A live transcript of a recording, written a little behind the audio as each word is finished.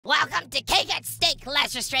Welcome to Cake at Steak,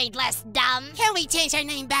 less restrained, less dumb. Can we change our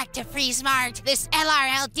name back to Free Smart? This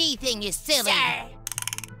LRLD thing is silly. Sure.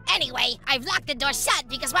 Anyway, I've locked the door shut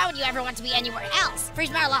because why would you ever want to be anywhere else? Free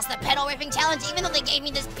Smart lost the pedal whipping challenge even though they gave me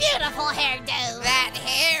this beautiful hairdo. That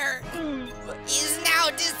hair is now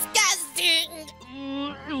disgusting.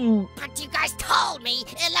 But you guys told me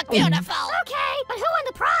it looked beautiful. Okay, but who won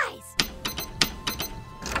the prize?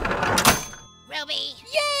 Ruby.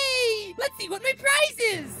 Yay! Let's see what my prize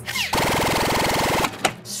is!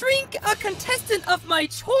 Shrink a contestant of my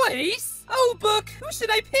choice? Oh, Book, who should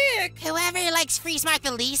I pick? Whoever likes Free Smart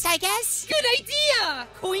the least, I guess? Good idea!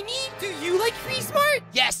 Coiny, do you like Free Smart?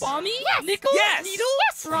 Yes. Bommy? Yes. Nickel? Yes. Needle?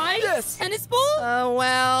 Yes. Prize? Yes. Tennis ball?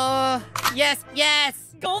 Well, yes.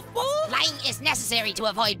 Golf ball? Lying is necessary to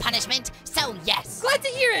avoid punishment, so yes. Glad to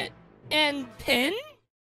hear it. And pin?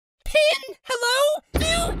 Pin? Hello?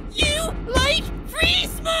 Do you like Free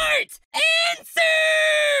Smart?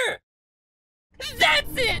 Answer! That's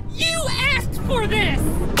it! You asked for this!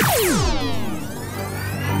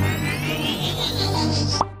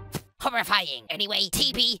 Horrifying. Anyway,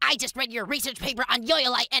 TB, I just read your research paper on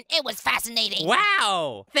Yoyolite and it was fascinating.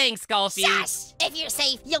 Wow. Thanks, Golfy. Shush! If you're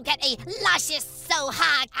safe, you'll get a luscious So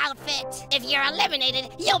Hot outfit. If you're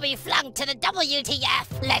eliminated, you'll be flung to the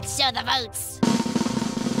WTF. Let's show the votes.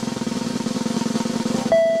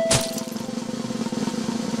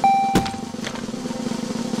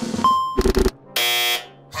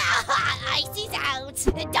 Icy's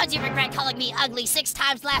out. Don't you regret calling me ugly 6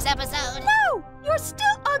 times last episode? No! You're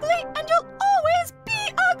still ugly, and you'll always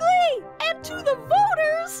be ugly! And to the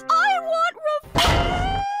voters, I want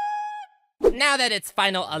revenge! Now that it's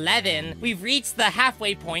final 11, we've reached the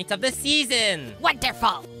halfway point of the season.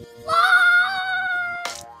 Wonderful.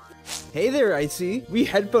 Hey there, Icy. We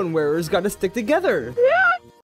headphone wearers gotta stick together. Yeah!